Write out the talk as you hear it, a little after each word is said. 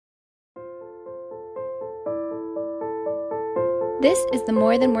This is the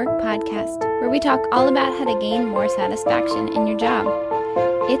More Than Work podcast, where we talk all about how to gain more satisfaction in your job.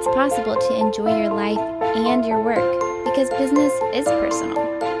 It's possible to enjoy your life and your work because business is personal.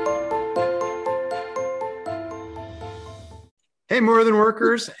 Hey, More Than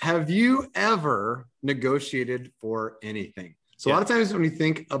Workers, have you ever negotiated for anything? So a lot of times when you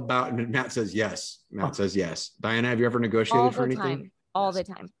think about, Matt says yes. Matt says yes. Diana, have you ever negotiated for anything? All the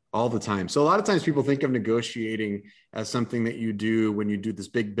time. All the time. So a lot of times people think of negotiating as something that you do when you do this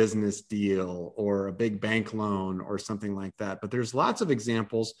big business deal or a big bank loan or something like that. But there's lots of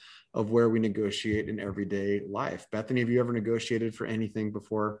examples of where we negotiate in everyday life. Bethany, have you ever negotiated for anything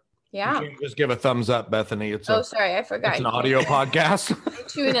before? Yeah. You can't just give a thumbs up, Bethany. Sorry, I forgot. It's an audio podcast. I'm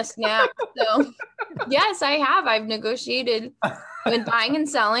chewing a snack. So yes, I have. I've negotiated when buying and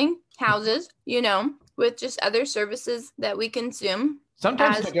selling houses, with just other services that we consume.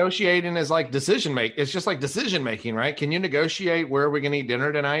 Sometimes negotiating is like decision making. It's just like decision making, right? Can you negotiate where we're going to eat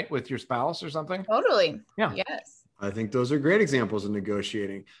dinner tonight with your spouse or something? Totally. Yeah. Yes. I think those are great examples of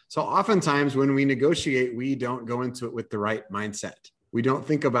negotiating. So oftentimes when we negotiate, we don't go into it with the right mindset. We don't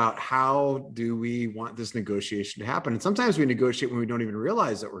think about how do we want this negotiation to happen. And sometimes we negotiate when we don't even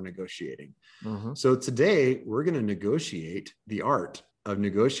realize that we're negotiating. Mm-hmm. So today we're going to negotiate the art of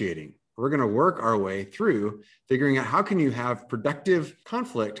negotiating. We're going to work our way through figuring out how can you have productive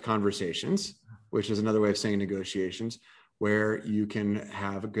conflict conversations, which is another way of saying negotiations, where you can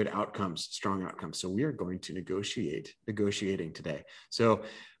have good outcomes, strong outcomes. So we are going to negotiating today. So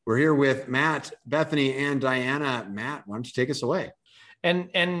we're here with Matt, Bethany, and Diana. Matt, why don't you take us away?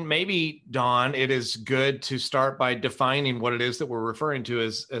 And maybe, Dawn, it is good to start by defining what it is that we're referring to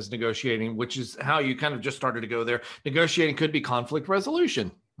as negotiating, which is how you kind of just started to go there. Negotiating could be conflict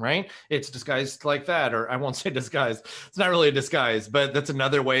resolution, right? It's disguised like that, or I won't say disguise. It's not really a disguise, but that's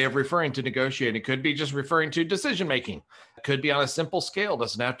another way of referring to negotiating. It could be just referring to decision making. It could be on a simple scale. It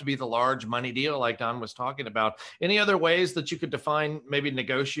doesn't have to be the large money deal like Don was talking about. Any other ways that you could define maybe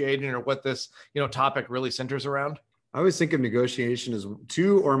negotiating or what this topic really centers around? I always think of negotiation as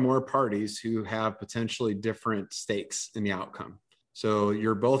two or more parties who have potentially different stakes in the outcome. So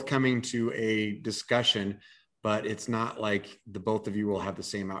you're both coming to a discussion, but it's not like the both of you will have the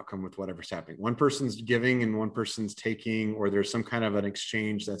same outcome with whatever's happening. One person's giving and one person's taking, or there's some kind of an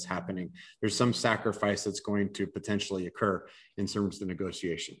exchange that's happening. There's some sacrifice that's going to potentially occur in terms of the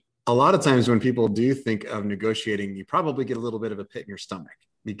negotiation. A lot of times when people do think of negotiating, you probably get a little bit of a pit in your stomach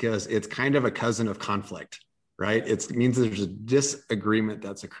because it's kind of a cousin of conflict. Right? It means there's a disagreement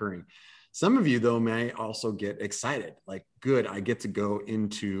that's occurring. Some of you, though, may also get excited, like, good, I get to go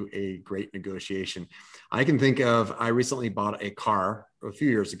into a great negotiation. I can think of, I recently bought a car a few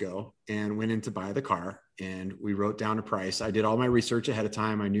years ago and went in to buy the car, and we wrote down a price. I did all my research ahead of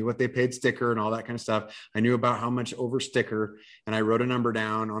time. I knew what they paid sticker and all that kind of stuff. I knew about how much over sticker, and I wrote a number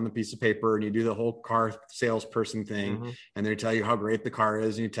down on the piece of paper, and you do the whole car salesperson thing. Mm-hmm. And they tell you how great the car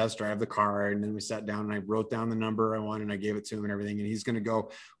is, and you test drive the car. And then we sat down and I wrote down the number I wanted and I gave it to him and everything. And he's going to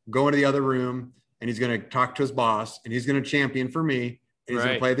go into the other room and he's going to talk to his boss and he's going to champion for me. And he's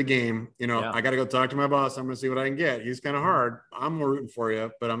going to play the game. I got to go talk to my boss. I'm going to see what I can get. He's kind of hard. I'm rooting for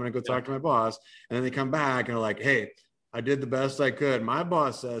you, but I'm going to go talk to my boss. And then they come back and are like, hey, I did the best I could. My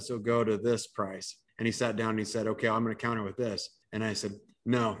boss says he'll go to this price. And he sat down and he said, okay, I'm going to counter with this. And I said,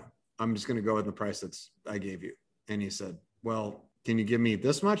 no, I'm just going to go with the price I gave you. And he said, well, can you give me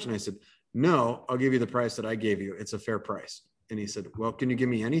this much? And I said, no, I'll give you the price that I gave you. It's a fair price. And he said, well, can you give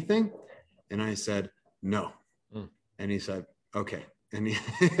me anything? And I said, no. And he said, okay. And he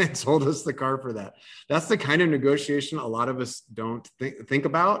sold us the car for that. That's the kind of negotiation a lot of us don't think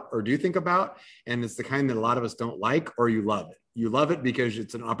about or do think about. And it's the kind that a lot of us don't like, or you love it. You love it because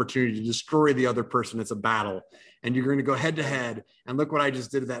it's an opportunity to destroy the other person. It's a battle. And you're going to go head to head. And look what I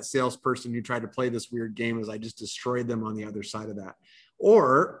just did to that salesperson who tried to play this weird game, as I just destroyed them on the other side of that.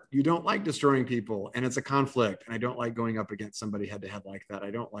 Or you don't like destroying people and it's a conflict. And I don't like going up against somebody head to head like that. I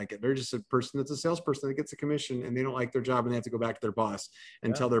don't like it. They're just a person that's a salesperson that gets a commission and they don't like their job and they have to go back to their boss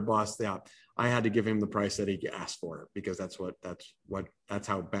and tell their boss that I had to give him the price that he asked for because that's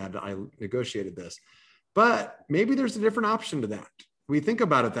how bad I negotiated this. But maybe there's a different option to that. We think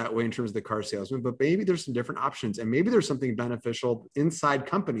about it that way in terms of the car salesman, but maybe there's some different options and maybe there's something beneficial inside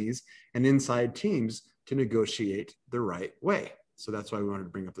companies and inside teams to negotiate the right way. So that's why we wanted to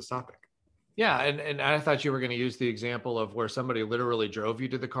bring up this topic. Yeah, and I thought you were going to use the example of where somebody literally drove you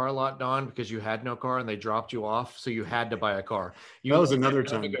to the car lot, Don, because you had no car and they dropped you off, so you had to buy a car. That was You had another no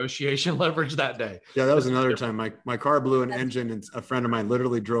time. negotiation leverage that day. Yeah, that was This is another different. time. My car blew an engine, and a friend of mine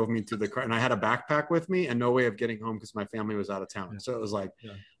literally drove me to the car, and I had a backpack with me and no way of getting home because my family was out of town. So it was like,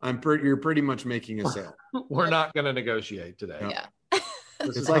 Yeah. you're pretty much making a sale. We're not going to negotiate today. Yeah.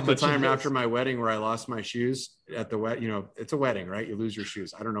 This It's is like how the much it time is. after my wedding where I lost my shoes at the it's a wedding, right? You lose your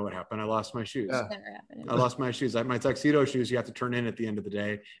shoes. I don't know what happened. I lost my shoes. Yeah. Never happened. I lost my shoes. My tuxedo shoes you have to turn in at the end of the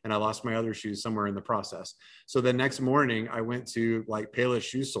day, and I lost my other shoes somewhere in the process. So the next morning, I went to like Payless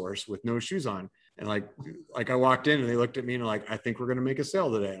Shoe Source with no shoes on, and like I walked in and they looked at me and like, I think we're going to make a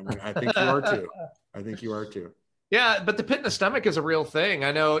sale today. I'm like, I think you are too. I think you are too. Yeah, but the pit in the stomach is a real thing.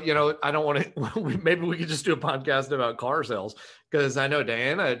 I know, I don't want to, maybe we could just do a podcast about car sales, because I know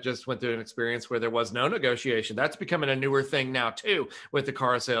Diana just went through an experience where there was no negotiation. That's becoming a newer thing now too with the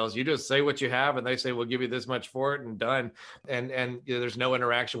car sales. You just say what you have and they say, we'll give you this much for it and done. And there's no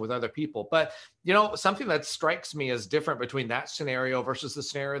interaction with other people. But, something that strikes me as different between that scenario versus the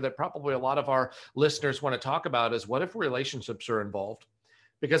scenario that probably a lot of our listeners want to talk about is, what if relationships are involved?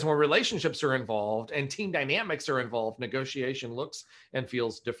 Because when relationships are involved and team dynamics are involved, negotiation looks and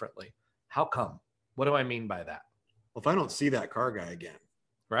feels differently. How come? What do I mean by that? Well, if I don't see that car guy again,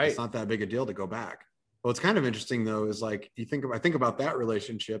 Right. it's not that big a deal to go back. What's kind of interesting though is like I think about that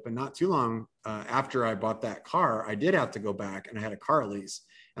relationship, and not too long after I bought that car, I did have to go back and I had a car lease,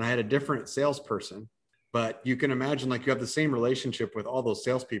 and I had a different salesperson. But you can imagine like you have the same relationship with all those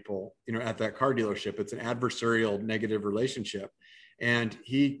salespeople, at that car dealership. It's an adversarial, negative relationship. And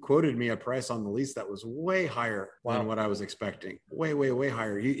he quoted me a price on the lease that was way higher than what I was expecting. Way, way, way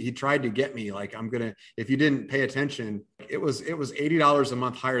higher. He tried to get me like, if you didn't pay attention, it was $80 a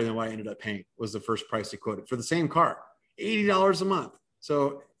month higher than what I ended up paying, was the first price he quoted for the same car, $80 a month.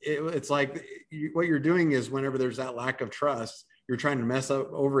 So it's like what you're doing is, whenever there's that lack of trust, you're trying to mess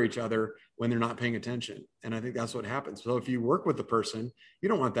up over each other when they're not paying attention. And I think that's what happens. So if you work with the person, you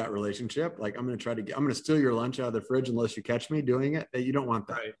don't want that relationship. Like, I'm going to steal your lunch out of the fridge unless you catch me doing it. You don't want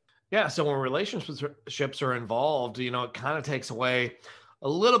that. Right. Yeah. So when relationships are involved, it kind of takes away a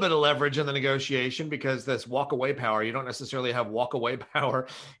little bit of leverage in the negotiation, because that's walk away power. You don't necessarily have walk away power.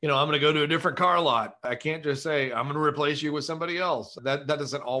 I'm going to go to a different car lot. I can't just say, I'm going to replace you with somebody else. That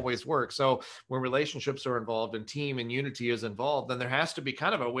doesn't always work. So when relationships are involved and team and unity is involved, then there has to be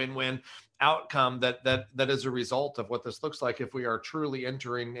kind of a win-win outcome that is a result of what this looks like if we are truly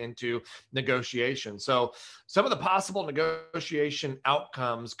entering into negotiation. So some of the possible negotiation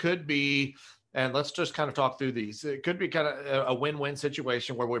outcomes could be, and let's just kind of talk through these. It could be kind of a win-win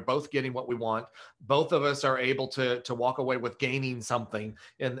situation where we're both getting what we want. Both of us are able to walk away with gaining something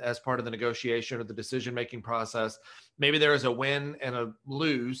as part of the negotiation or the decision-making process. Maybe there is a win and a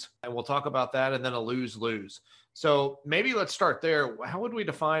lose, and we'll talk about that, and then a lose-lose. So maybe let's start there. How would we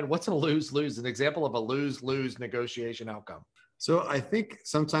define what's a lose-lose, an example of a lose-lose negotiation outcome? So I think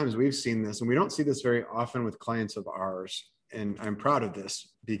sometimes we've seen this, and we don't see this very often with clients of ours. And I'm proud of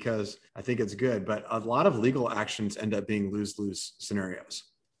this because I think it's good, but a lot of legal actions end up being lose-lose scenarios.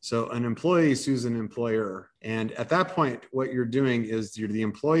 So an employee sues an employer, and at that point, what you're doing is the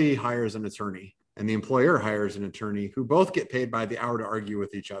employee hires an attorney and the employer hires an attorney, who both get paid by the hour to argue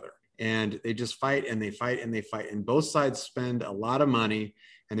with each other. And they just fight and they fight and they fight. And both sides spend a lot of money,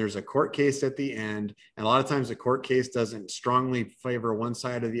 and there's a court case at the end. And a lot of times the court case doesn't strongly favor one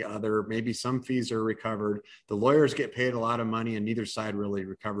side or the other. Maybe some fees are recovered. The lawyers get paid a lot of money and neither side really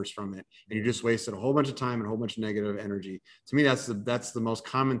recovers from it. And you just wasted a whole bunch of time and a whole bunch of negative energy. To me, that's the most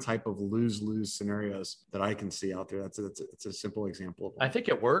common type of lose-lose scenarios that I can see out there. It's a simple example of one. I think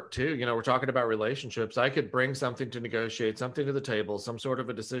at work too, we're talking about relationships. I could bring something to negotiate, something to the table, some sort of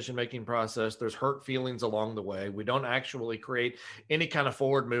a decision-making process. There's hurt feelings along the way. We don't actually create any kind of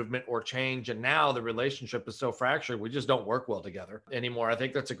forward movement or change. And now the relationship is so fractured, we just don't work well together anymore. I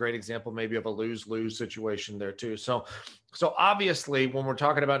think that's a great example maybe of a lose-lose situation there too. So obviously when we're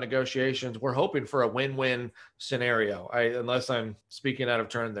talking about negotiations, we're hoping for a win-win scenario. Unless I'm speaking out of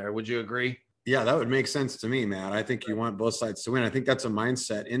turn there. Would you agree? Yeah, that would make sense to me, Matt. I think you want both sides to win. I think that's a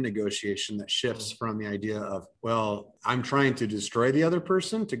mindset in negotiation that shifts from the idea of, well, I'm trying to destroy the other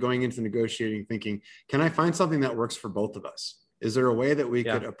person, to going into negotiating thinking, can I find something that works for both of us? Is there a way that we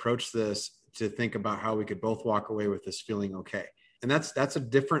could approach this to think about how we could both walk away with this feeling okay? And that's a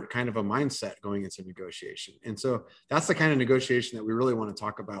different kind of a mindset going into negotiation. And so that's the kind of negotiation that we really want to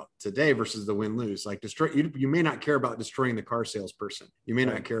talk about today versus the win-lose. Like you may not care about destroying the car salesperson. You may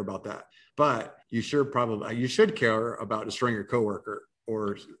not care about that, but you should care about destroying your coworker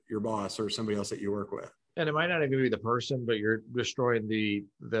or your boss or somebody else that you work with. And it might not even be the person, but you're destroying the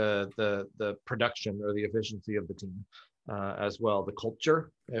production or the efficiency of the team as well. The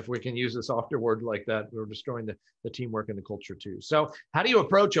culture, if we can use a softer word like that, we're destroying the teamwork and the culture too. So how do you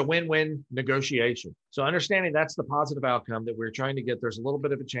approach a win-win negotiation? So understanding that's the positive outcome that we're trying to get. There's a little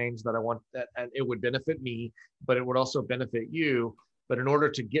bit of a change that I want, that and it would benefit me, but it would also benefit you. But in order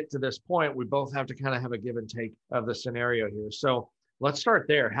to get to this point, we both have to kind of have a give and take of the scenario here. So let's start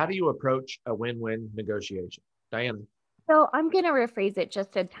there. How do you approach a win-win negotiation? Diane. So I'm going to rephrase it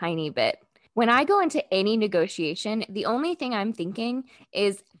just a tiny bit. When I go into any negotiation, the only thing I'm thinking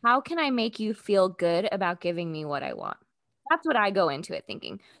is, how can I make you feel good about giving me what I want? That's what I go into it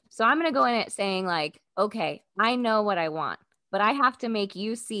thinking. So I'm going to go in it saying like, okay, I know what I want, but I have to make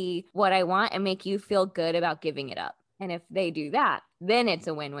you see what I want and make you feel good about giving it up. And if they do that, then it's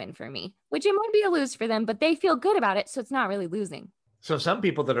a win-win for me, which it might be a lose for them, but they feel good about it. So it's not really losing. So some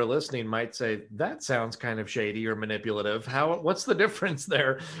people that are listening might say, that sounds kind of shady or manipulative. What's the difference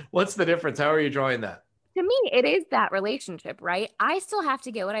there? What's the difference? How are you drawing that? To me, it is that relationship, right? I still have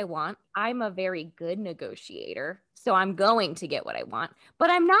to get what I want. I'm a very good negotiator, so I'm going to get what I want, but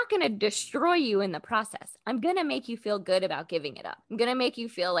I'm not going to destroy you in the process. I'm going to make you feel good about giving it up. I'm going to make you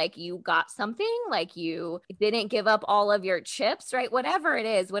feel like you got something, like you didn't give up all of your chips, right? Whatever it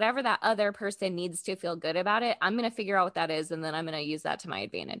is, whatever that other person needs to feel good about it, I'm going to figure out what that is, and then I'm going to use that to my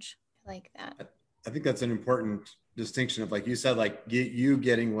advantage. I like that. I think that's an important distinction of, like you said, like you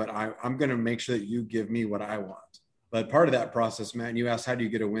getting what I'm going to make sure that you give me what I want. But part of that process, Matt, and you asked, how do you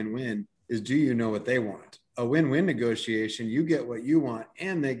get a win-win, is do you know what they want? A win-win negotiation, you get what you want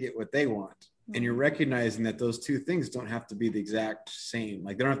and they get what they want. Mm-hmm. And you're recognizing that those two things don't have to be the exact same.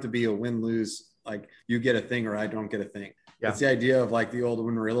 Like they don't have to be a win-lose, like you get a thing or I don't get a thing. Yeah. It's the idea of like the old,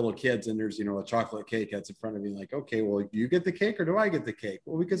 when we were little kids and there's, a chocolate cake that's in front of me, like, okay, well, you get the cake or do I get the cake?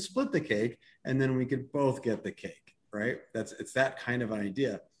 Well, we could split the cake and then we could both get the cake, right? It's that kind of an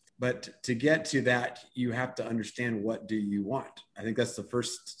idea. But to get to that, you have to understand, what do you want? I think that's the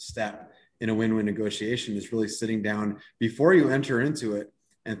first step in a win-win negotiation, is really sitting down before you enter into it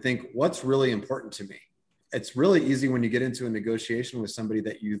and think, what's really important to me? It's really easy when you get into a negotiation with somebody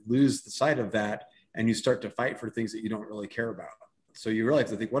that you lose the sight of that and you start to fight for things that you don't really care about. So you really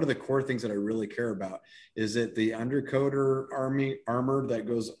have to think, what are the core things that I really care about? Is it the undercoater armor that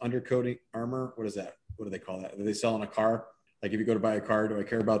goes undercoating armor? What is that? What do they call that? Do they sell in a car? Like if you go to buy a car, do I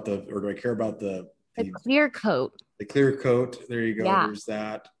care about the clear coat? The clear coat. There you go. Yeah. There's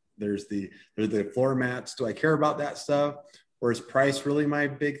that. There's the floor mats. Do I care about that stuff? Or is price really my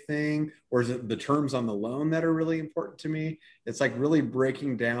big thing? Or is it the terms on the loan that are really important to me? It's like really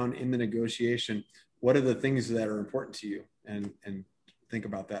breaking down in the negotiation, what are the things that are important to you? And think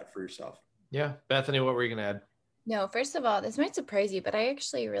about that for yourself. Yeah. Bethany, what were you going to add? No, first of all, this might surprise you, but I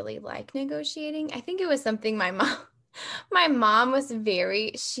actually really like negotiating. I think it was something my mom was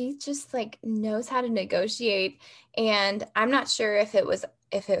she just like knows how to negotiate. And I'm not sure if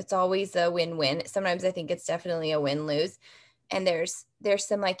it's always a win-win. Sometimes I think it's definitely a win-lose. And there's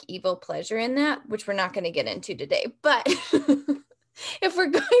some like evil pleasure in that, which we're not going to get into today. But if we're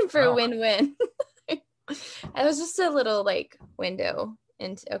going for a win-win, it was just a little like window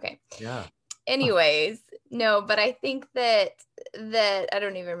into, okay. Yeah. Anyways, no, but I think that I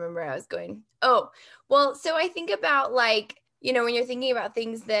don't even remember where I was going. Oh, well, so I think about like, when you're thinking about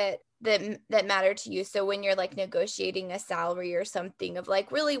things that matter to you. So when you're like negotiating a salary or something, of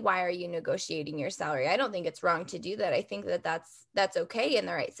like, really, why are you negotiating your salary? I don't think it's wrong to do that. I think that that's okay in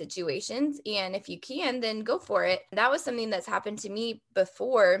the right situations. And if you can, then go for it. That was something that's happened to me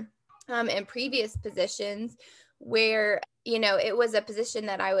before in previous positions where, it was a position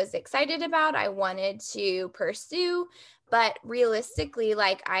that I was excited about. I wanted to pursue, but realistically,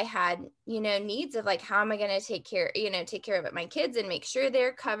 like I had, needs of like, how am I going to take care of my kids and make sure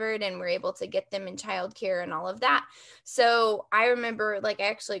they're covered and we're able to get them in childcare and all of that. So I remember like, I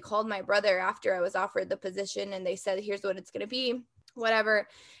actually called my brother after I was offered the position and they said, here's what it's going to be, whatever.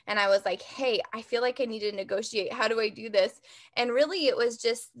 And I was like, hey, I feel like I need to negotiate. How do I do this? And really it was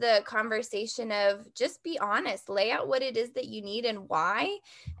just the conversation of just be honest, lay out what it is that you need and why,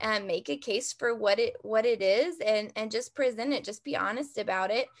 and make a case for what it is and just present it, just be honest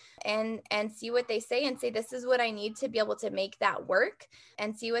about it and see what they say and say, this is what I need to be able to make that work,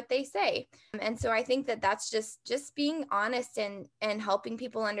 and see what they say. And so I think that that's just being honest and helping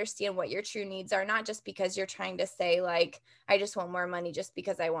people understand what your true needs are, not just because you're trying to say like, I just want more money just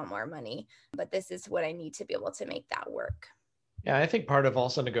because I want more money, but this is what I need to be able to make that work. Yeah, I think part of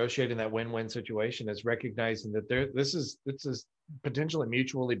also negotiating that win-win situation is recognizing that this is potentially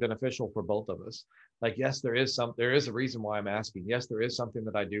mutually beneficial for both of us. Like, yes, there is a reason why I'm asking. Yes, there is something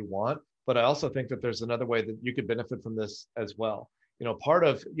that I do want, but I also think that there's another way that you could benefit from this as well. Part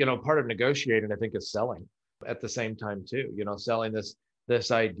of negotiating, I think, is selling at the same time too. Selling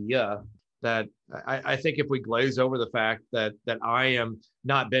this idea that I think if we glaze over the fact that I am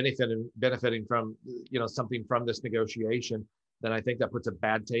not benefiting from something from this negotiation, then I think that puts a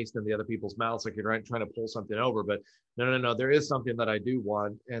bad taste in the other people's mouths, like you're trying to pull something over. But no, there is something that I do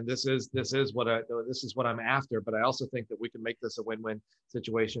want, and this is what I'm after. But I also think that we can make this a win-win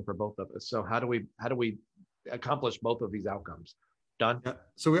situation for both of us. So how do we accomplish both of these outcomes? Don? Yeah.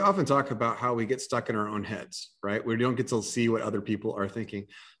 So we often talk about how we get stuck in our own heads, right? We don't get to see what other people are thinking.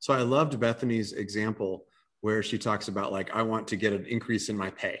 So I loved Bethany's example where she talks about, like, I want to get an increase in my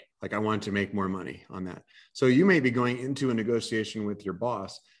pay. Like, I want to make more money on that. So you may be going into a negotiation with your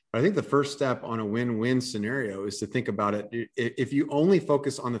boss, but I think the first step on a win-win scenario is to think about it. If you only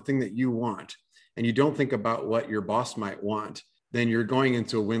focus on the thing that you want and you don't think about what your boss might want, then you're going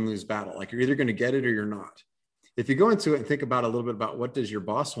into a win-lose battle. Like, you're either going to get it or you're not. If you go into it and think about a little bit about what does your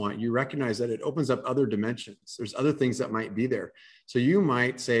boss want, you recognize that it opens up other dimensions. There's other things that might be there. So you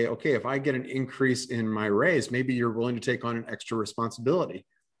might say, okay, if I get an increase in my raise, maybe you're willing to take on an extra responsibility.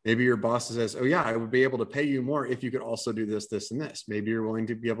 Maybe your boss says, oh yeah, I would be able to pay you more if you could also do this, this, and this. Maybe you're willing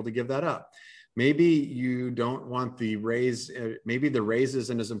to be able to give that up. Maybe you don't want the raise. Maybe the raise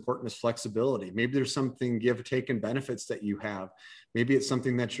isn't as important as flexibility. Maybe there's something give, take, and benefits that you have. Maybe it's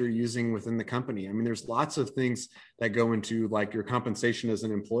something that you're using within the company. I mean, there's lots of things that go into, like, your compensation as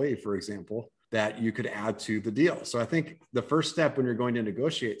an employee, for example, that you could add to the deal. So I think the first step when you're going to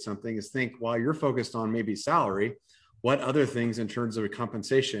negotiate something is think, while you're focused on maybe salary, what other things in terms of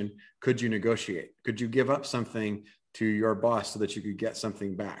compensation could you negotiate? Could you give up something to your boss so that you could get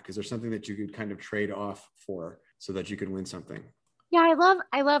something back? Is there something that you could kind of trade off for so that you could win something? Yeah,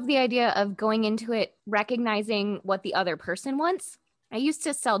 I love the idea of going into it, recognizing what the other person wants. I used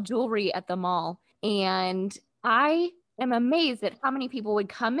to sell jewelry at the mall, and I am amazed at how many people would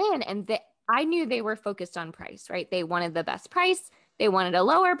come in and I knew they were focused on price, right? They wanted the best price. They wanted a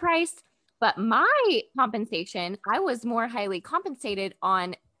lower price, but my compensation, I was more highly compensated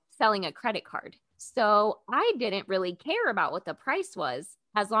on selling a credit card. So I didn't really care about what the price was,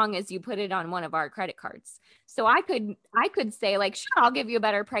 as long as you put it on one of our credit cards. So I could say, like, sure, I'll give you a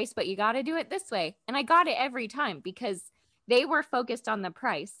better price, but you got to do it this way. And I got it every time because they were focused on the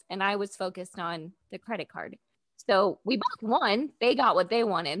price and I was focused on the credit card. So we both won. They got what they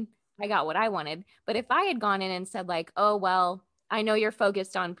wanted. I got what I wanted. But if I had gone in and said, like, oh, well, I know you're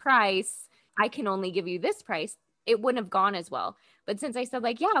focused on price, I can only give you this price, it wouldn't have gone as well. But since I said,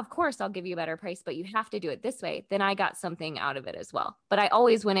 like, yeah, of course, I'll give you a better price, but you have to do it this way, then I got something out of it as well. But I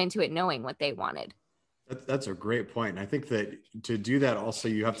always went into it knowing what they wanted. That's a great point. And I think that to do that, also,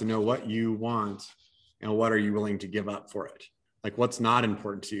 you have to know what you want and what are you willing to give up for it. Like, what's not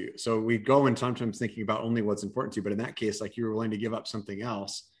important to you. So we go and sometimes thinking about only what's important to you, but in that case, like, you were willing to give up something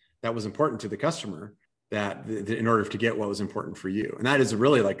else that was important to the customer that in order to get what was important for you. And that is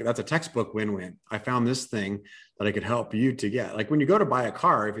really, like, that's a textbook win-win. I found this thing that I could help you to get. Like, when you go to buy a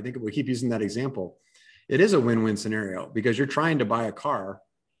car, if you think, we keep using that example, it is a win-win scenario because you're trying to buy a car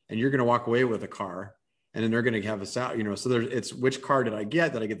and you're going to walk away with a car, and then they're going to have a so it's which car did I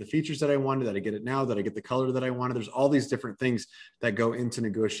get? Did I get the features that I wanted? Did I get it now? Did I get the color that I wanted? There's all these different things that go into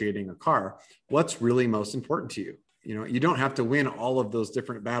negotiating a car. What's really most important to you? You don't have to win all of those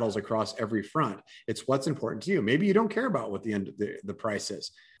different battles across every front. It's what's important to you. Maybe you don't care about what the price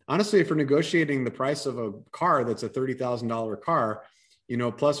is. Honestly, if you're negotiating the price of a car that's a $30,000 car,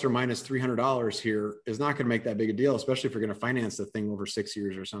 plus or minus $300 here is not going to make that big a deal, especially if you're going to finance the thing over 6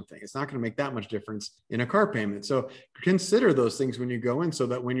 years or something. It's not going to make that much difference in a car payment. So consider those things when you go in, so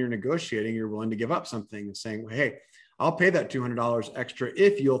that when you're negotiating, you're willing to give up something and saying, hey, I'll pay that $200 extra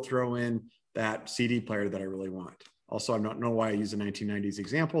if you'll throw in that CD player that I really want. Also, I don't know why I used a 1990s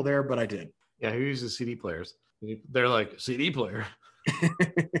example there, but I did. Yeah, who uses CD players? They're like, CD player.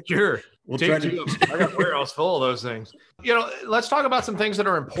 Sure. We'll try to. I got a warehouse full of those things. Let's talk about some things that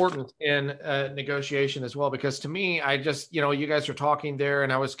are important in negotiation as well, because to me, I just, you guys are talking there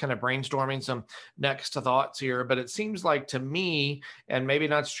and I was kind of brainstorming some next thoughts here, but it seems like to me, and maybe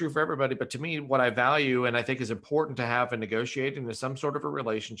not true for everybody, but to me, what I value and I think is important to have in negotiating is some sort of a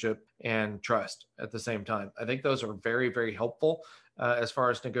relationship and trust at the same time. I think those are very, very helpful as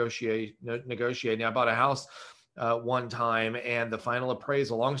far as negotiating. I bought a house one time, and the final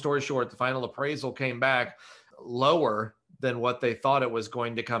appraisal, long story short, the final appraisal came back lower than what they thought it was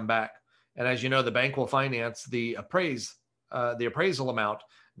going to come back. And as you know, the bank will finance the appraised the appraisal amount,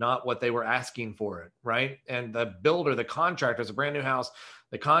 not what they were asking for it, right? And the builder, the contractor, it's a brand new house.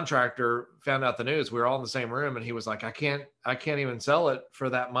 The contractor found out the news. We were all in the same room, and he was like, I can't even sell it for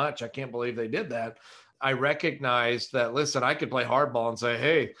that much. I can't believe they did that. I recognized that, listen, I could play hardball and say,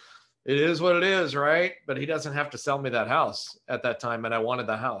 hey, it is what it is, right? But he doesn't have to sell me that house at that time, and I wanted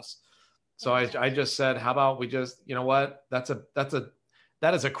the house. So I just said, how about we just, you know what? That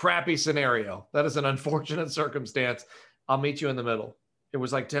is a crappy scenario. That is an unfortunate circumstance. I'll meet you in the middle. It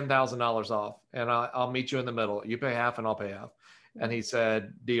was like $10,000 off, and I'll meet you in the middle. You pay half and I'll pay half. And he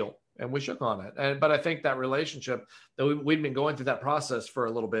said, deal. And we shook on it. But I think that relationship, that we'd been going through that process for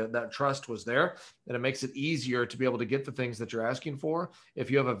a little bit, that trust was there, and it makes it easier to be able to get the things that you're asking for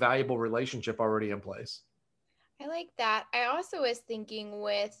if you have a valuable relationship already in place. I like that. I also was thinking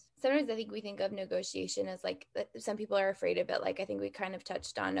sometimes I think we think of negotiation as like, some people are afraid of it. Like, I think we kind of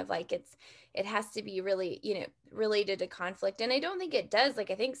touched on of like, it has to be really, related to conflict. And I don't think it does. Like,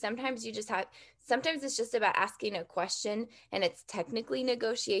 I think sometimes sometimes it's just about asking a question, and it's technically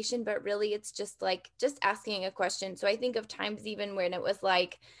negotiation, but really it's just asking a question. So I think of times even when it was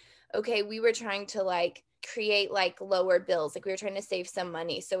like, okay, we were trying to like create like lower bills, like we were trying to save some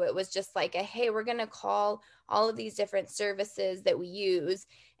money. So it was just like hey, we're going to call all of these different services that we use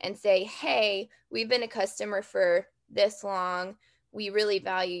and say, hey, we've been a customer for this long. We really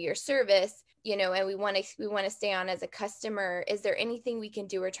value your service, and we want to stay on as a customer. Is there anything we can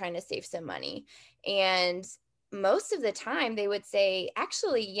do? We're trying to save some money. And most of the time they would say,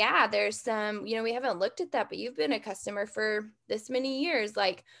 actually, yeah, there's some, we haven't looked at that, but you've been a customer for this many years.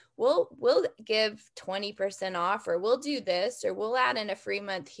 Like, we'll give 20% off, or we'll do this, or we'll add in a free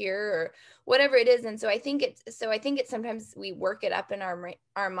month here, or whatever it is. And so I think it's sometimes we work it up in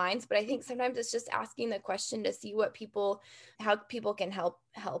our minds, but I think sometimes it's just asking the question to see how people can help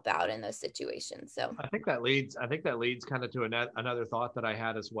out in those situations. So I think that leads kind of to another thought that I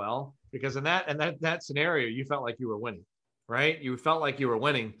had as well, because in that scenario, you felt like you were winning, right? You felt like you were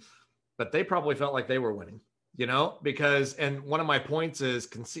winning, but they probably felt like they were winning, because, and one of my points is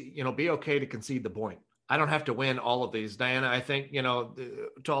be okay to concede the point. I don't have to win all of these. Diana, I think, to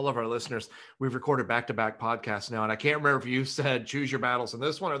all of our listeners, we've recorded back-to-back podcasts now, and I can't remember if you said choose your battles in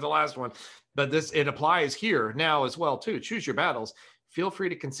this one or the last one, but it applies here now as well too. Choose your battles. Feel free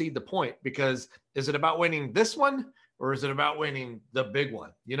to concede the point, because is it about winning this one, or is it about winning the big one?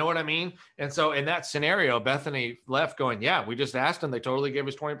 You know what I mean? And so in that scenario, Bethany left going, yeah, we just asked them. They totally gave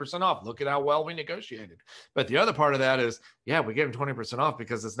us 20% off. Look at how well we negotiated. But the other part of that is, yeah, we gave them 20% off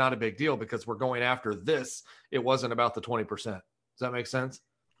because it's not a big deal, because we're going after this. It wasn't about the 20%. Does that make sense?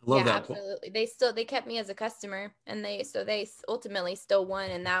 Love that. Absolutely. They kept me as a customer, and they ultimately still won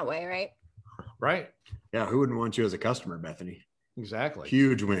in that way. Right. Right. Yeah. Who wouldn't want you as a customer, Bethany? Exactly.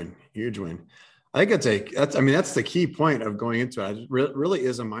 Huge win. I think that's the key point of going into it. It really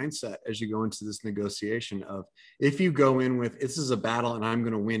is a mindset as you go into this negotiation of, if you go in with, this is a battle and I'm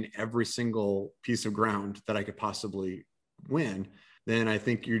going to win every single piece of ground that I could possibly win, then I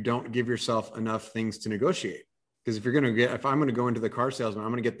think you don't give yourself enough things to negotiate. Because if I'm going to go into the car salesman,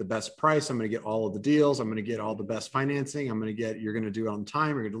 I'm going to get the best price. I'm going to get all of the deals. I'm going to get all the best financing. You're going to do it on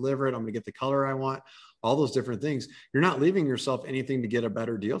time. You're going to deliver it. I'm going to get the color I want, all those different things. You're not leaving yourself anything to get a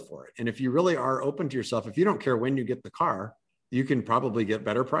better deal for it. And if you really are open to yourself, if you don't care when you get the car, you can probably get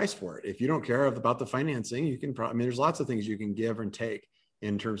better price for it. If you don't care about the financing, you can there's lots of things you can give and take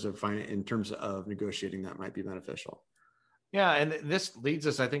in terms of negotiating that might be beneficial. Yeah. And this leads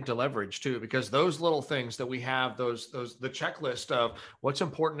us, I think, to leverage too, because those little things that we have, the checklist of what's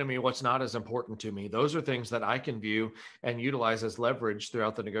important to me, what's not as important to me, those are things that I can view and utilize as leverage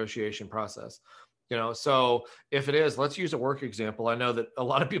throughout the negotiation process. So if it is, let's use a work example. I know that a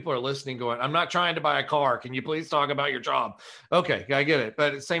lot of people are listening going, I'm not trying to buy a car. Can you please talk about your job? Okay, I get it.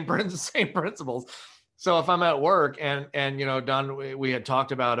 But same principles. So if I'm at work and Don, we had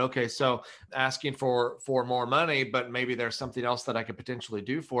talked about, okay, so asking for more money, but maybe there's something else that I could potentially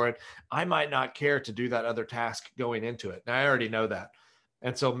do for it. I might not care to do that other task going into it. And I already know that.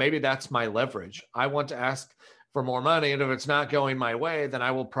 And so maybe that's my leverage. I want to ask for more money. And if it's not going my way, then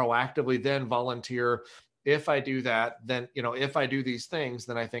I will proactively then volunteer. If I do that, then, if I do these things,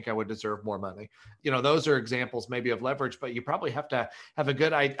 then I think I would deserve more money. Those are examples maybe of leverage, but you probably have to have a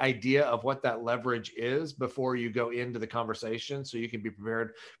good idea of what that leverage is before you go into the conversation, so you can be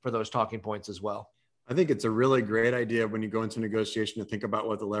prepared for those talking points as well. I think it's a really great idea when you go into negotiation to think about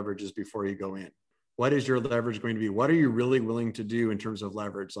what the leverage is before you go in. What is your leverage going to be? What are you really willing to do in terms of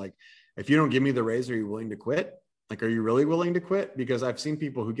leverage? Like, if you don't give me the raise, are you willing to quit? Like, are you really willing to quit? Because I've seen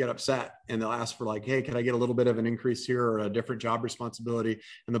people who get upset and they'll ask for like, hey, can I get a little bit of an increase here or a different job responsibility?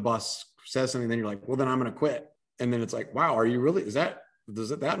 And the boss says something, then you're like, well, then I'm going to quit. And then it's like, wow, are you really, is it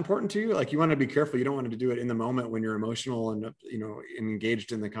that important to you? Like, you want to be careful. You don't want to do it in the moment when you're emotional and,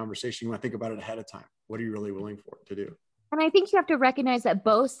 engaged in the conversation. You want to think about it ahead of time. What are you really willing to do? And I think you have to recognize that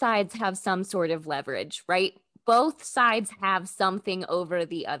both sides have some sort of leverage, right? Both sides have something over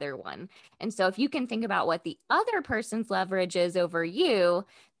the other one. And so if you can think about what the other person's leverage is over you,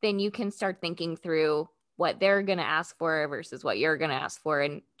 then you can start thinking through what they're going to ask for versus what you're going to ask for,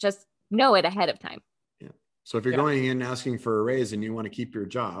 and just know it ahead of time. Yeah. So if you're going in asking for a raise and you want to keep your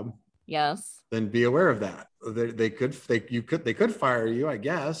job, yes, then be aware of that. They could fire you, I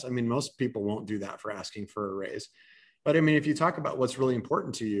guess. I mean, most people won't do that for asking for a raise. But I mean, if you talk about what's really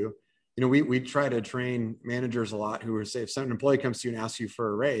important to you, we try to train managers a lot who are say, if an employee comes to you and asks you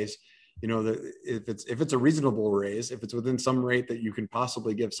for a raise, if it's a reasonable raise, if it's within some rate that you can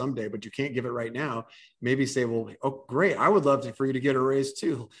possibly give someday, but you can't give it right now, maybe say, well, oh, great, I would love for you to get a raise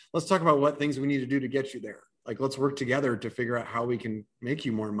too. Let's talk about what things we need to do to get you there. Like, let's work together to figure out how we can make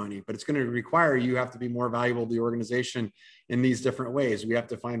you more money, but it's going to require you have to be more valuable to the organization in these different ways. We have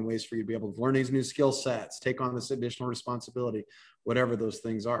to find ways for you to be able to learn these new skill sets, take on this additional responsibility, whatever those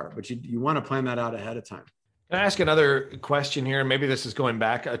things are. But you want to plan that out ahead of time. Can I ask another question here? Maybe this is going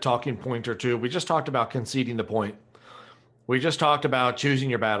back a talking point or two. We just talked about conceding the point. We just talked about choosing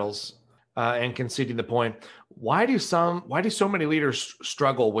your battles and conceding the point. Why do so many leaders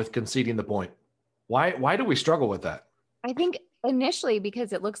struggle with conceding the point? Why do we struggle with that? I think initially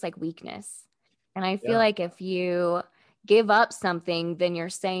because it looks like weakness. And I feel like if you give up something, then you're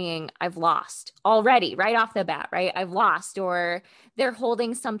saying, I've lost already, right off the bat, right? I've lost, or they're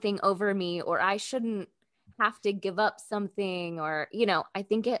holding something over me, or I shouldn't have to give up something, or, I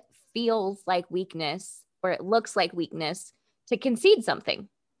think it feels like weakness, or it looks like weakness to concede something.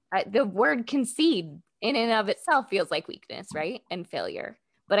 The word concede in and of itself feels like weakness, right? And failure.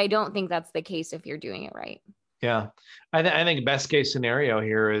 But I don't think that's the case if you're doing it right. Yeah. I think best case scenario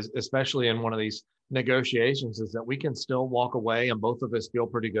here is, especially in one of these negotiations, is that we can still walk away and both of us feel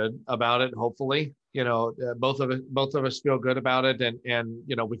pretty good about it. Hopefully, both of us feel good about it, and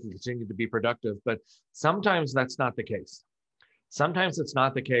we can continue to be productive. But sometimes that's not the case. Sometimes it's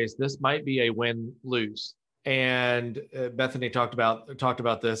not the case. This might be a win-lose. And Bethany talked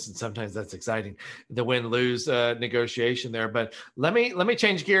about this, and sometimes that's exciting, the win-lose negotiation there. But let me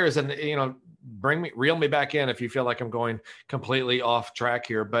change gears and reel me back in if you feel like I'm going completely off track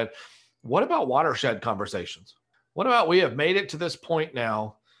here. But what about watershed conversations? What about, we have made it to this point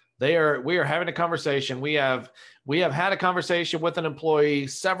now? We are having a conversation. We have had a conversation with an employee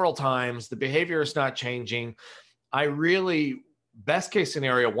several times. The behavior is not changing. I really, best case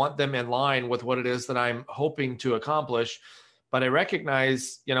scenario, want them in line with what it is that I'm hoping to accomplish. But I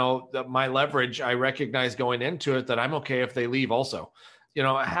recognize, my leverage, I recognize going into it that I'm okay if they leave also.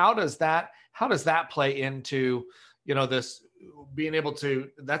 How does that play into, this being able to,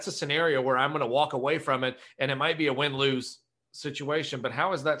 that's a scenario where I'm going to walk away from it and it might be a win-lose situation, but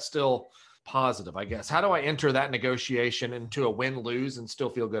how is that still positive, I guess? How do I enter that negotiation into a win-lose and still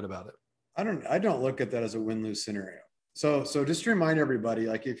feel good about it? I don't look at that as a win-lose scenario. So just to remind everybody,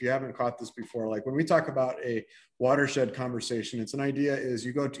 like, if you haven't caught this before, like when we talk about a watershed conversation, it's an idea is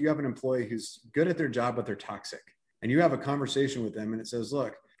you have an employee who's good at their job, but they're toxic. And you have a conversation with them and it says,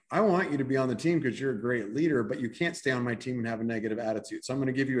 look, I want you to be on the team because you're a great leader, but you can't stay on my team and have a negative attitude. So I'm going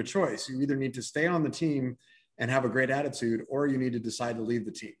to give you a choice. You either need to stay on the team and have a great attitude, or you need to decide to leave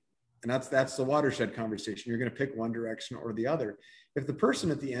the team. And that's the watershed conversation. You're going to pick one direction or the other. If the person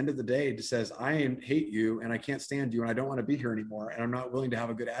at the end of the day just says, I hate you and I can't stand you and I don't want to be here anymore and I'm not willing to have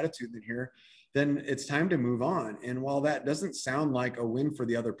a good attitude in here, then it's time to move on. And while that doesn't sound like a win for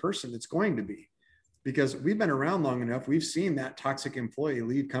the other person, it's going to be, because we've been around long enough. We've seen that toxic employee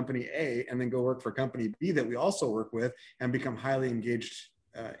leave company A and then go work for company B that we also work with and become highly engaged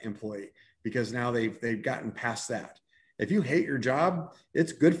employee, because now they've gotten past that. If you hate your job,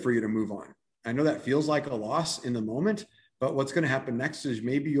 it's good for you to move on. I know that feels like a loss in the moment, but what's going to happen next is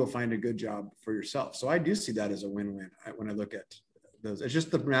maybe you'll find a good job for yourself. So I do see that as a win-win when I look at those. It's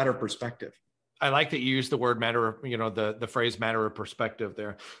just a matter of perspective. I like that you use the word matter of, the phrase matter of perspective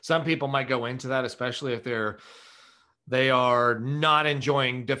there. Some people might go into that, especially if they are not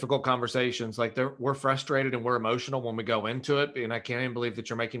enjoying difficult conversations. Like we're frustrated and we're emotional when we go into it. And I can't even believe that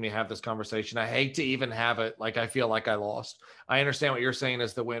you're making me have this conversation. I hate to even have it. Like, I feel like I lost. I understand what you're saying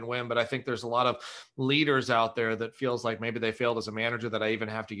is the win-win, but I think there's a lot of leaders out there that feels like maybe they failed as a manager, that I even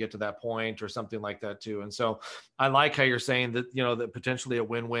have to get to that point or something like that too. And so I like how you're saying that, that potentially a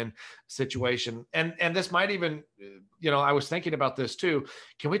win-win situation. And this might even, I was thinking about this too.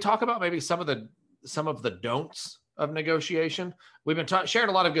 Can we talk about maybe some of the don'ts of negotiation. We've been sharing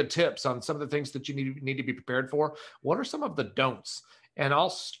a lot of good tips on some of the things that you need to be prepared for. What are some of the don'ts? And I'll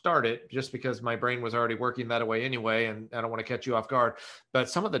start it just because my brain was already working that way anyway, and I don't want to catch you off guard. But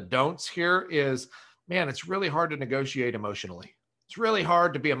some of the don'ts here is, man, it's really hard to negotiate emotionally. It's really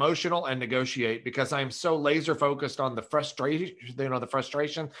hard to be emotional and negotiate because I'm so laser focused on the frustration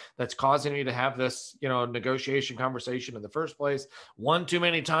that's causing me to have this, negotiation conversation in the first place. One too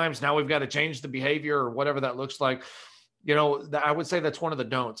many times. Now we've got to change the behavior or whatever that looks like. I would say that's one of the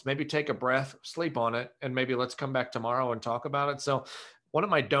don'ts. Maybe take a breath, sleep on it, and maybe let's come back tomorrow and talk about it. So one of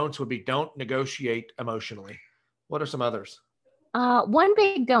my don'ts would be don't negotiate emotionally. What are some others? One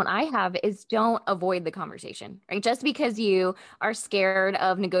big don't I have is don't avoid the conversation, right? Just because you are scared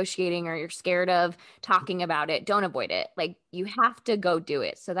of negotiating or you're scared of talking about it, don't avoid it. Like, you have to go do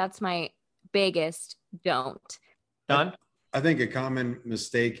it. So that's my biggest don't. Done. I think a common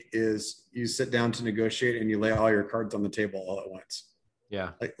mistake is you sit down to negotiate and you lay all your cards on the table all at once. Yeah.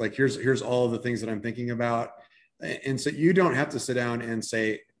 Like here's all of the things that I'm thinking about. And so you don't have to sit down and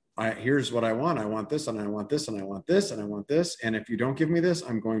say, here's what I want. I want this, and I want this, and I want this, and I want this. And if you don't give me this,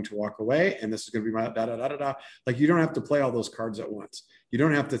 I'm going to walk away. And this is going to be my da, da, da, da, da. Like, you don't have to play all those cards at once. You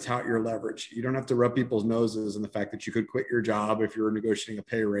don't have to tout your leverage. You don't have to rub people's noses in the fact that you could quit your job if you're negotiating a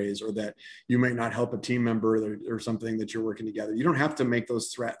pay raise, or that you might not help a team member or something that you're working together. You don't have to make those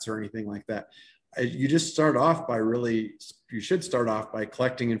threats or anything like that. You just start off by you should start off by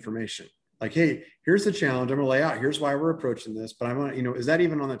collecting information. Like, hey, here's the challenge I'm going to lay out. Here's why we're approaching this. But I want to, is that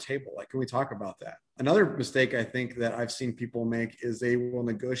even on the table? Like, can we talk about that? Another mistake I think that I've seen people make is they will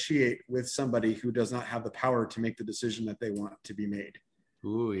negotiate with somebody who does not have the power to make the decision that they want to be made.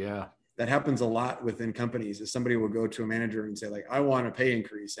 Ooh, yeah. That happens a lot within companies, is somebody will go to a manager and say, like, I want a pay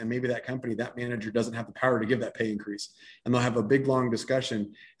increase. And maybe that manager doesn't have the power to give that pay increase. And they'll have a big, long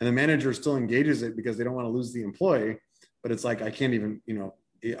discussion. And the manager still engages it because they don't want to lose the employee. But it's like, I can't even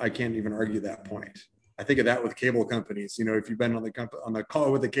argue that point. I think of that with cable companies. If you've been on the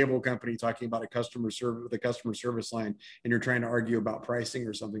call with a cable company talking about a customer service line, and you're trying to argue about pricing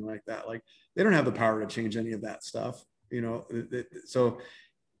or something like that, like, they don't have the power to change any of that stuff. So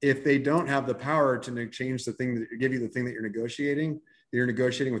if they don't have the power to change the thing that give you the thing that you're negotiating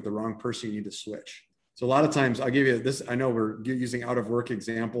with the wrong person. You need to switch. So a lot of times, I'll give you this. I know we're using out of work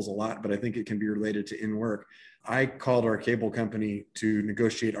examples a lot, but I think it can be related to in work. I called our cable company to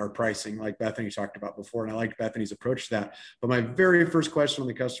negotiate our pricing, like Bethany talked about before. And I liked Bethany's approach to that. But my very first question on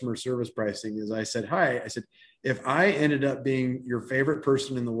the customer service pricing is, I said, if I ended up being your favorite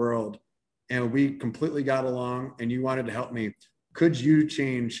person in the world and we completely got along and you wanted to help me, could you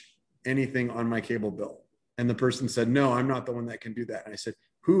change anything on my cable bill? And the person said, no, I'm not the one that can do that. And I said,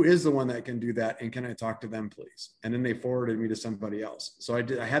 who is the one that can do that? And can I talk to them, please? And then they forwarded me to somebody else. So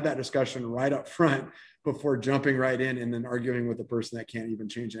I had that discussion right up front before jumping right in and then arguing with the person that can't even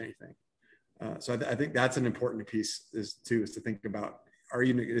change anything. So I think that's an important piece is to think about,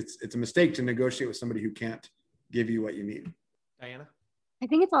 it's a mistake to negotiate with somebody who can't give you what you need. Diana? I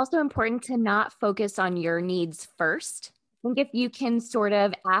think it's also important to not focus on your needs first. I think if you can sort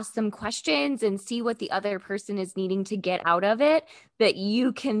of ask some questions and see what the other person is needing to get out of it, that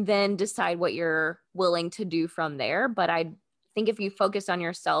you can then decide what you're willing to do from there. But I think if you focus on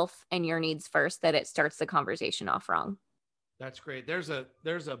yourself and your needs first, that it starts the conversation off wrong. That's great. There's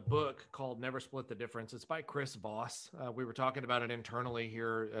a book called Never Split the Difference. It's by Chris Voss. We were talking about it internally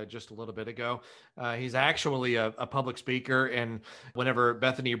here just a little bit ago. He's actually a public speaker. And whenever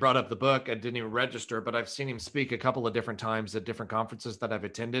Bethany brought up the book, I didn't even register, but I've seen him speak a couple of different times at different conferences that I've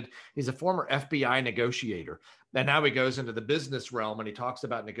attended. He's a former FBI negotiator. And now he goes into the business realm and he talks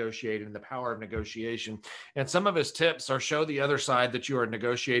about negotiating, the power of negotiation. And some of his tips are show the other side that you are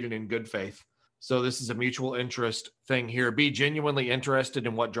negotiating in good faith. So this is a mutual interest thing here. Be genuinely interested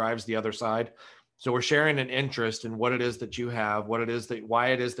in what drives the other side. So we're sharing an interest in what it is that you have, why it is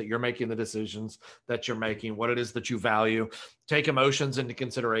that you're making the decisions that you're making, what it is that you value. Take emotions into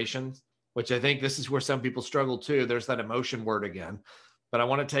consideration, which I think this is where some people struggle too. There's that emotion word again. But I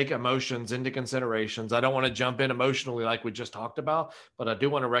want to take emotions into considerations. I don't want to jump in emotionally like we just talked about, but I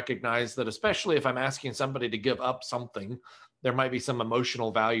do want to recognize that, especially if I'm asking somebody to give up something, there might be some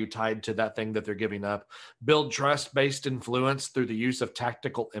emotional value tied to that thing that they're giving up. Build trust-based influence through the use of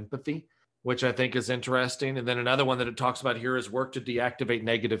tactical empathy, which I think is interesting. And then another one that it talks about here is work to deactivate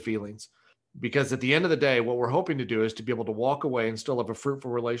negative feelings. Because at the end of the day, what we're hoping to do is to be able to walk away and still have a fruitful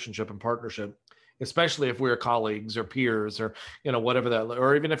relationship and partnership, especially if we're colleagues or peers or, whatever that,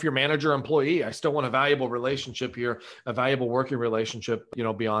 or even if you're manager or employee, I still want a valuable relationship here, a valuable working relationship,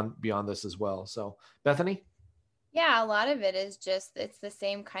 beyond this as well. So Bethany? Yeah, a lot of it is just, it's the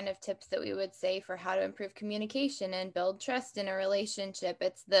same kind of tips that we would say for how to improve communication and build trust in a relationship.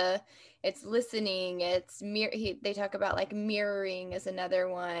 It's listening, they talk about like mirroring is another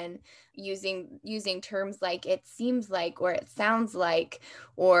one, using terms like it seems like, or it sounds like,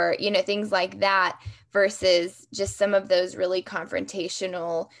 or, things like that, versus just some of those really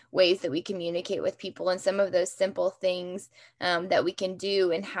confrontational ways that we communicate with people, and some of those simple things that we can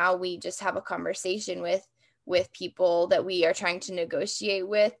do, and how we just have a conversation with people that we are trying to negotiate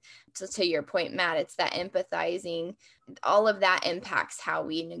with. So to your point, Matt, it's that empathizing. All of that impacts how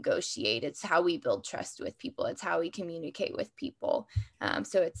we negotiate. It's how we build trust with people. It's how we communicate with people.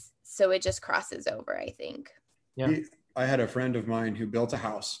 So it just crosses over, I think. Yeah. I had a friend of mine who built a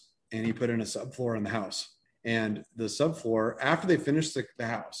house, and he put in a subfloor in the house. And the subfloor, after they finished the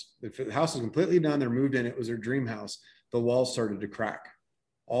house was completely done. They're moved in. It was their dream house. The walls started to crack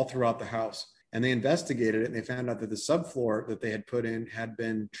all throughout the house. And they investigated it, and they found out that the subfloor that they had put in had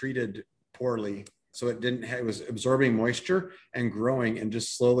been treated poorly. So it was absorbing moisture and growing, and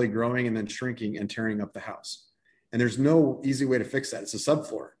just slowly growing and then shrinking and tearing up the house. And there's no easy way to fix that. It's a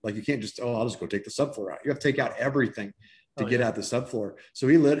subfloor. Like, you can't just, I'll just go take the subfloor out. You have to take out everything to get at the subfloor. So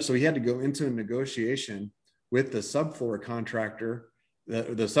he had to go into a negotiation with the subfloor contractor, the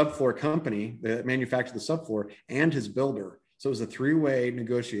subfloor company that manufactured the subfloor, and his builder. So it was a 3-way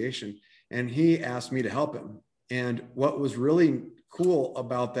negotiation. And he asked me to help him. And what was really cool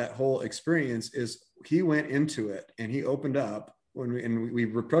about that whole experience is he went into it and he opened up and we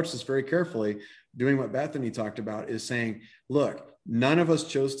approached this very carefully, doing what Bethany talked about, is saying, look, none of us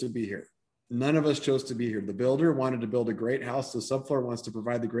chose to be here. None of us chose to be here. The builder wanted to build a great house. The subfloor wants to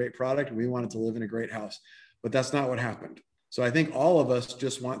provide the great product, and we wanted to live in a great house. But that's not what happened. So I think all of us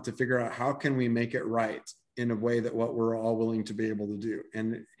just want to figure out, how can we make it right in a way that what we're all willing to be able to do.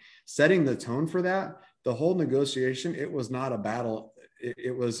 And setting the tone for that, the whole negotiation, it was not a battle.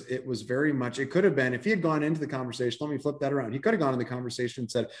 It was very much, it could have been, if he had gone into the conversation, let me flip that around. He could have gone in the conversation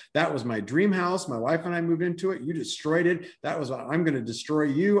and said, that was my dream house. My wife and I moved into it. You destroyed it. I'm going to destroy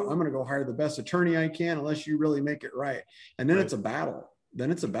you. I'm going to go hire the best attorney I can, unless you really make it right. And then it's a battle.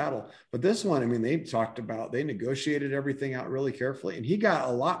 But this one, I mean, they negotiated everything out really carefully, and he got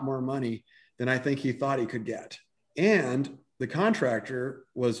a lot more money than I think he thought he could get. And the contractor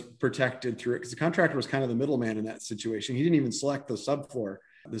was protected through it, because the contractor was kind of the middleman in that situation. He didn't even select the subfloor.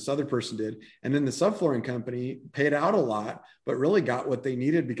 This other person did. And then the subflooring company paid out a lot, but really got what they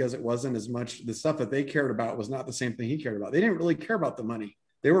needed, because it wasn't as much, the stuff that they cared about was not the same thing he cared about. They didn't really care about the money.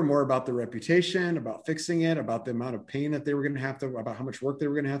 They were more about the reputation, about fixing it, about the amount of pain that they were going to have to, about how much work they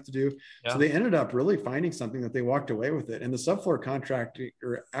were going to have to do. Yeah. So they ended up really finding something that they walked away with it. And the subfloor contractor,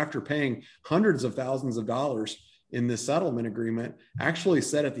 after paying hundreds of thousands of dollars in this settlement agreement, actually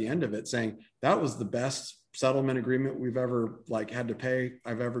said at the end of it, saying, that was the best settlement agreement we've ever had to pay,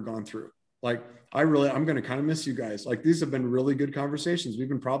 I've ever gone through. I'm going to kind of miss you guys. These have been really good conversations. We've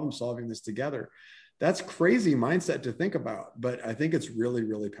been problem solving this together. That's crazy mindset to think about, but I think it's really,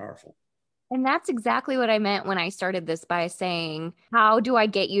 really powerful. And that's exactly what I meant when I started this by saying, how do I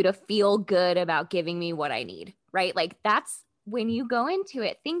get you to feel good about giving me what I need, right? That's when you go into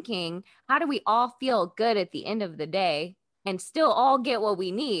it thinking, how do we all feel good at the end of the day and still all get what we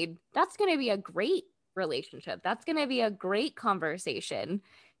need? That's going to be a great relationship. That's going to be a great conversation.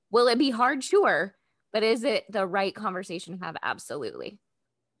 Will it be hard? Sure. But is it the right conversation to have? Absolutely.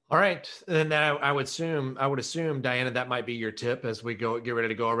 All right. And then I would assume, Diana, that might be your tip as we get ready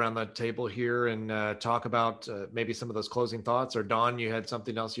to go around the table here and talk about maybe some of those closing thoughts. Or Dawn, you had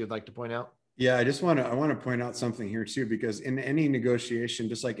something else you'd like to point out? Yeah, I want to point out something here too, because in any negotiation,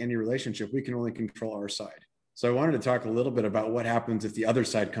 just like any relationship, we can only control our side. So I wanted to talk a little bit about what happens if the other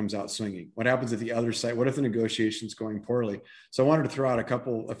side comes out swinging. What happens if the other side, what if the negotiation's going poorly? So I wanted to throw out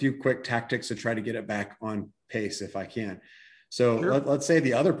a few quick tactics to try to get it back on pace if I can. So sure. Let's say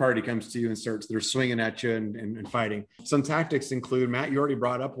the other party comes to you and they're swinging at you and fighting. Some tactics include, Matt, you already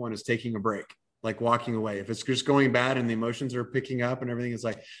brought up one, is taking a break, like walking away. If it's just going bad and the emotions are picking up and everything, it's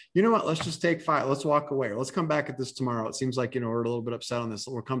like, you know what, let's just take 5. Let's walk away. Or let's come back at this tomorrow. It seems like, we're a little bit upset on this.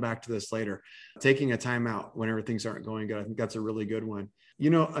 We'll come back to this later. Taking a time out whenever things aren't going good. I think that's a really good one.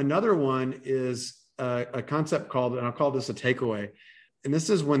 Another one is a concept called, and I'll call this a takeaway. And this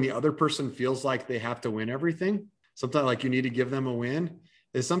is when the other person feels like they have to win everything. Sometimes you need to give them a win,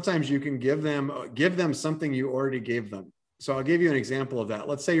 is sometimes you can give them something you already gave them. So I'll give you an example of that.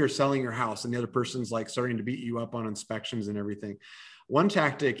 Let's say you're selling your house and the other person's starting to beat you up on inspections and everything. One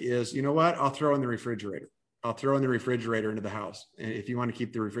tactic is, you know what? I'll throw in the refrigerator. I'll throw in the refrigerator into the house if you want to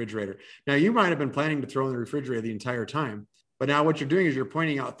keep the refrigerator. Now, you might have been planning to throw in the refrigerator the entire time, but now what you're doing is you're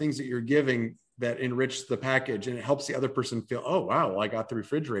pointing out things that you're giving that enrich the package, and it helps the other person feel, oh, wow, well, I got the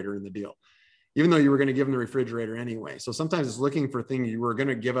refrigerator in the deal, even though you were going to give them the refrigerator anyway. So sometimes it's looking for things you were going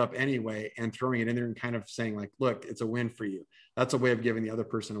to give up anyway and throwing it in there and kind of saying like, look, it's a win for you. That's a way of giving the other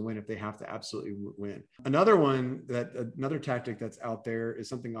person a win if they have to absolutely win. Another tactic that's out there is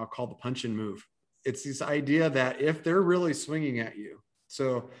something I'll call the punch and move. It's this idea that if they're really swinging at you,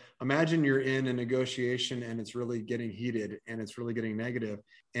 so imagine you're in a negotiation and it's really getting heated and it's really getting negative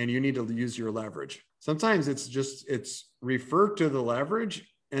and you need to use your leverage. Sometimes it's refer to the leverage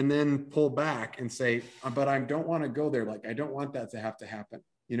and then pull back and say, but I don't want to go there. Like, I don't want that to have to happen.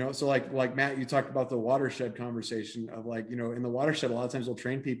 You know, so like Matt, you talked about the watershed conversation of like, you know, in the watershed, a lot of times we'll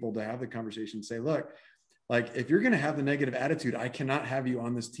train people to have the conversation, say, look, like, if you're going to have the negative attitude, I cannot have you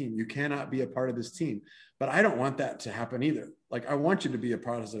on this team. You cannot be a part of this team, but I don't want that to happen either. Like, I want you to be a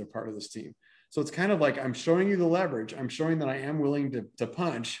positive part of this team. So it's kind of like, I'm showing you the leverage. I'm showing that I am willing to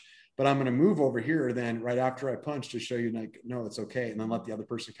punch, but I'm going to move over here then right after I punch to show you like, no, it's okay. And then let the other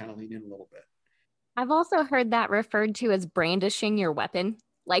person kind of lean in a little bit. I've also heard that referred to as brandishing your weapon.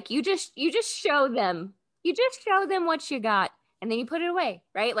 Like you just show them what you got and then you put it away,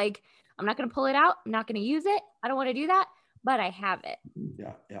 right? Like, I'm not going to pull it out. I'm not going to use it. I don't want to do that, but I have it.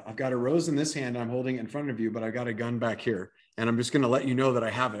 Yeah. I've got a rose in this hand. I'm holding it in front of you, but I got a gun back here. And I'm just going to let you know that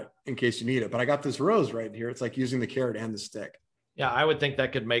I have it in case you need it. But I got this rose right here. It's like using the carrot and the stick. Yeah, I would think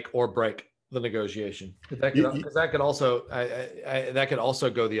that could make or break the negotiation. Because that could also that could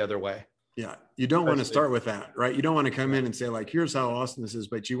also go the other way. Yeah, you don't want to start with that, right? You don't want to come in and say like, here's how awesome this is,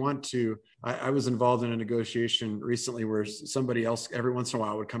 but you want to, I was involved in a negotiation recently where somebody else every once in a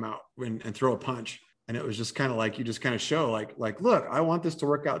while would come out and throw a punch. And it was just kind of like, you just kind of show like, look, I want this to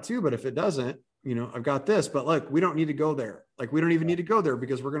work out too, but if it doesn't, you know, I've got this, but look, we don't need to go there. Like, we don't even need to go there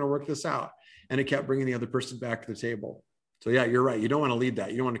because we're going to work this out. And it kept bringing the other person back to the table. So yeah, you're right. You don't want to lead that.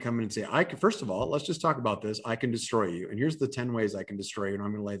 You don't want to come in and say, first of all, let's just talk about this. I can destroy you. And here's the 10 ways I can destroy you. And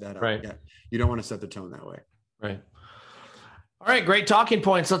I'm going to lay that out. Right. Yeah. You don't want to set the tone that way. Right. All right. Great talking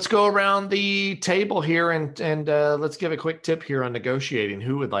points. Let's go around the table here and let's give a quick tip here on negotiating.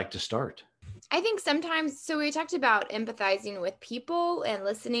 Who would like to start? I think sometimes, so we talked about empathizing with people and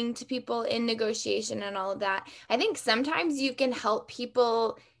listening to people in negotiation and all of that. I think sometimes you can help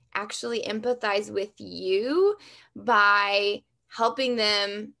people actually empathize with you by helping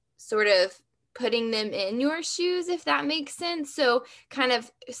them, sort of putting them in your shoes, if that makes sense. So kind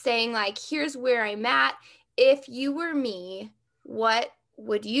of saying like, here's where I'm at. If you were me, what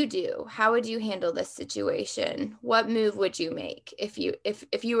would you do? How would you handle this situation? What move would you make if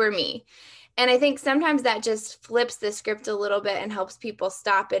you were me? And I think sometimes that just flips the script a little bit and helps people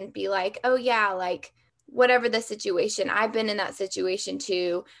stop and be like, oh yeah, like whatever the situation, I've been in that situation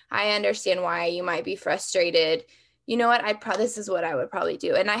too. I understand why you might be frustrated. You know what? This is what I would probably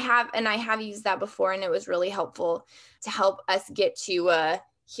do. And I have used that before, and it was really helpful to help us get to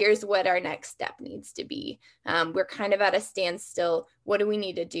here's what our next step needs to be. We're kind of at a standstill. What do we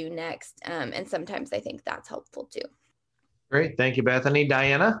need to do next? And sometimes I think that's helpful too. Great. Thank you, Bethany.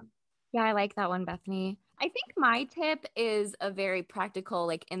 Diana? Yeah, I like that one, Bethany. I think my tip is a very practical,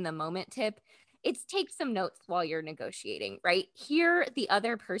 like in the moment tip. It's take some notes while you're negotiating, right? Hear the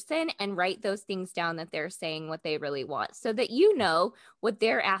other person and write those things down that they're saying what they really want so that you know what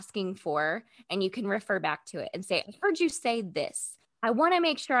they're asking for and you can refer back to it and say, I heard you say this. I want to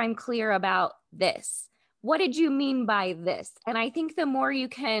make sure I'm clear about this. What did you mean by this? And I think the more you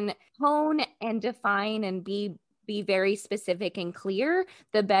can hone and define and be very specific and clear,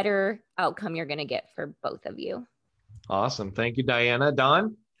 the better outcome you're going to get for both of you. Awesome. Thank you, Diana.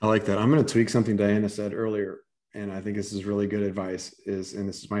 Don? I like that. I'm going to tweak something Diana said earlier, and I think this is really good advice, and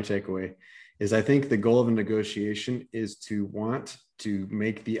this is my takeaway, is I think the goal of a negotiation is to want to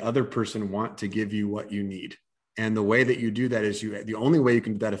make the other person want to give you what you need. And the way that you do that is the only way you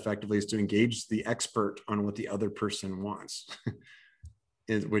can do that effectively is to engage the expert on what the other person wants,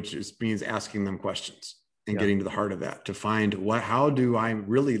 which means asking them questions and getting to the heart of that, to find how do I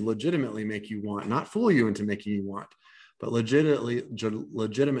really legitimately make you want, not fool you into making you want, but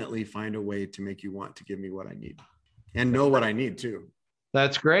legitimately find a way to make you want to give me what I need and know what I need too.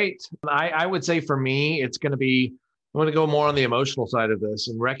 That's great. I would say for me, I'm going to go more on the emotional side of this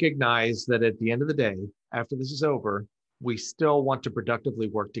and recognize that at the end of the day, after this is over, we still want to productively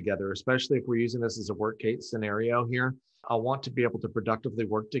work together, especially if we're using this as a work case scenario here. I want to be able to productively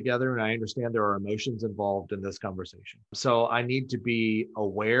work together, and I understand there are emotions involved in this conversation. So I need to be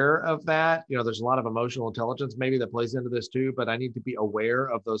aware of that. You know, there's a lot of emotional intelligence maybe that plays into this too, but I need to be aware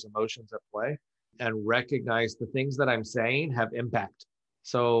of those emotions at play and recognize the things that I'm saying have impact.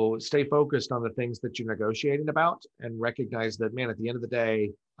 So stay focused on the things that you're negotiating about and recognize that, man, at the end of the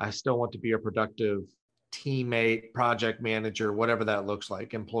day, I still want to be a productive teammate, project manager, whatever that looks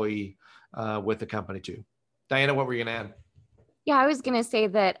like, employee with the company too. Diana, what were you going to add? Yeah, I was going to say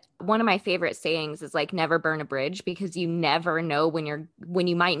that one of my favorite sayings is like never burn a bridge, because you never know when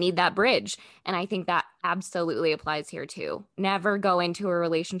you might need that bridge. And I think that absolutely applies here too. Never go into a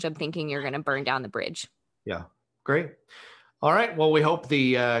relationship thinking you're going to burn down the bridge. Yeah, great. All right. Well, we hope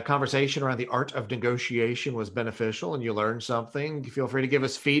the conversation around the art of negotiation was beneficial and you learned something. Feel free to give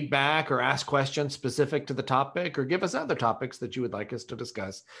us feedback or ask questions specific to the topic, or give us other topics that you would like us to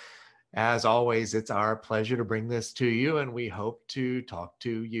discuss. As always, it's our pleasure to bring this to you, and we hope to talk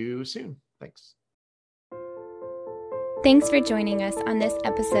to you soon. Thanks. Thanks for joining us on this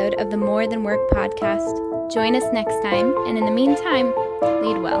episode of the More Than Work podcast. Join us next time, and in the meantime,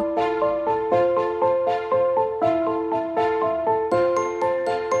 lead well.